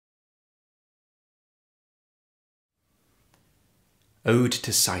Ode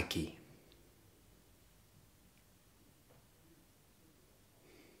to Psyche.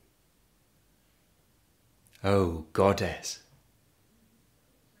 O goddess,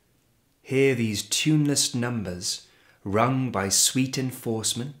 hear these tuneless numbers rung by sweet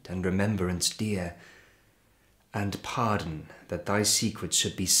enforcement and remembrance dear, and pardon that thy secrets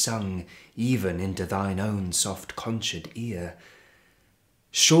should be sung even into thine own soft-contured ear.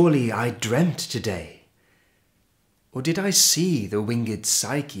 Surely I dreamt today, or did I see the winged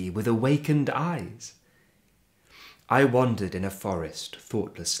Psyche with awakened eyes? I wandered in a forest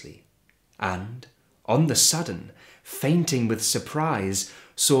thoughtlessly, and, on the sudden, fainting with surprise,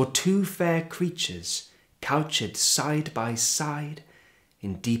 saw two fair creatures couched side by side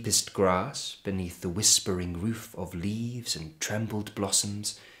in deepest grass beneath the whispering roof of leaves and trembled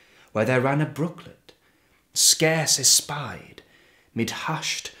blossoms, where there ran a brooklet, scarce espied, mid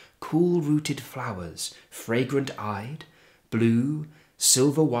hushed, cool-rooted flowers, fragrant-eyed, blue,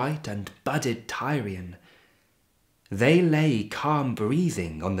 silver-white, and budded Tyrian. They lay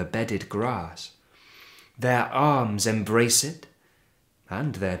calm-breathing on the bedded grass, their arms embraced,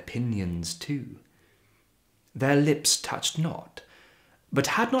 and their pinions too. Their lips touched not, but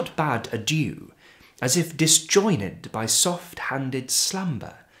had not bade adieu, as if disjoined by soft-handed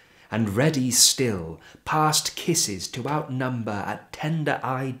slumber, and ready still past kisses to outnumber at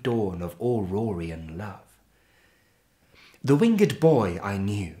tender-eyed dawn of Aurorian love. The winged boy I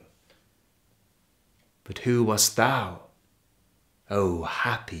knew, but who wast thou, O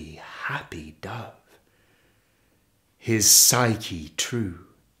happy, happy dove? His Psyche true.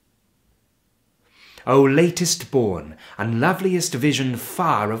 O latest born and loveliest vision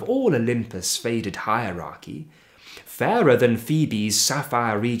far of all Olympus' faded hierarchy, fairer than Phoebe's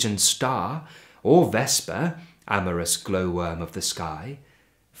sapphire regent star, or Vesper, amorous glowworm of the sky,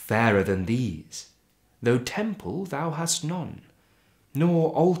 fairer than these, though temple thou hast none, nor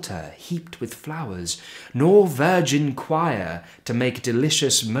altar heaped with flowers, nor virgin choir to make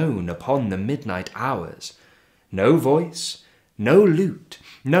delicious moan upon the midnight hours, no voice, no lute,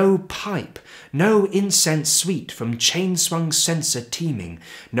 no pipe, no incense sweet from chain-swung censer teeming,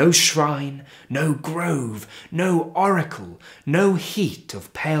 no shrine, no grove, no oracle, no heat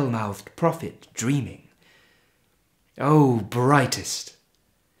of pale-mouthed prophet dreaming. O brightest!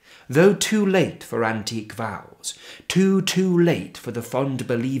 Though too late for antique vows, too late for the fond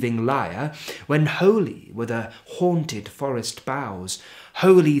believing lyre, when holy were the haunted forest boughs,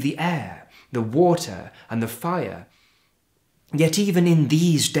 holy the air, the water, and the fire, yet even in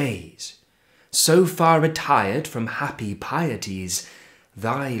these days, so far retired from happy pieties,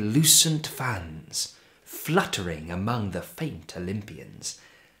 thy lucent fans, fluttering among the faint Olympians,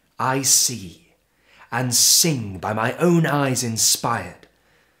 I see and sing by my own eyes inspired.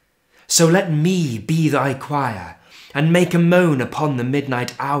 So let me be thy choir, and make a moan upon the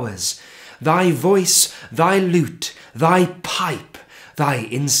midnight hours, thy voice, thy lute, thy pipe, thy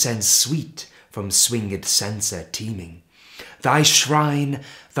incense sweet from swinged censer teeming, thy shrine,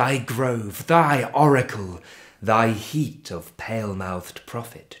 thy grove, thy oracle, thy heat of pale-mouthed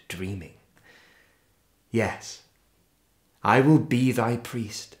prophet dreaming. Yes, I will be thy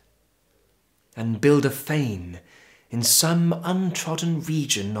priest, and build a fane in some untrodden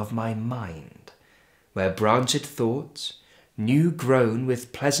region of my mind, where branched thoughts, new grown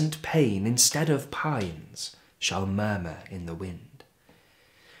with pleasant pain instead of pines, shall murmur in the wind.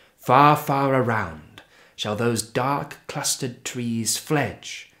 Far, far around shall those dark-clustered trees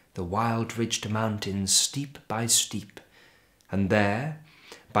fledge the wild-ridged mountains steep by steep, and there,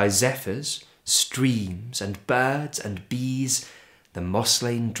 by zephyrs, streams, and birds and bees, the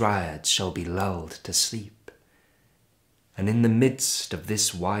moss-lain dryads shall be lulled to sleep. And in the midst of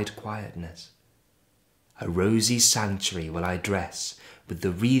this wide quietness, a rosy sanctuary will I dress with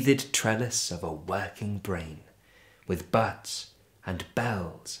the wreathed trellis of a working brain, with buds and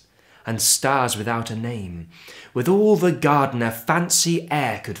bells and stars without a name, with all the gardener fancy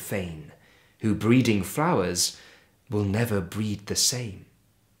e'er could feign, who breeding flowers will never breed the same.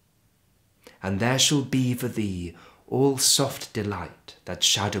 And there shall be for thee all soft delight that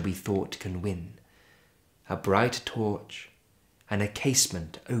shadowy thought can win, a bright torch and a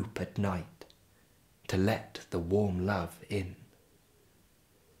casement ope at night, to let the warm love in.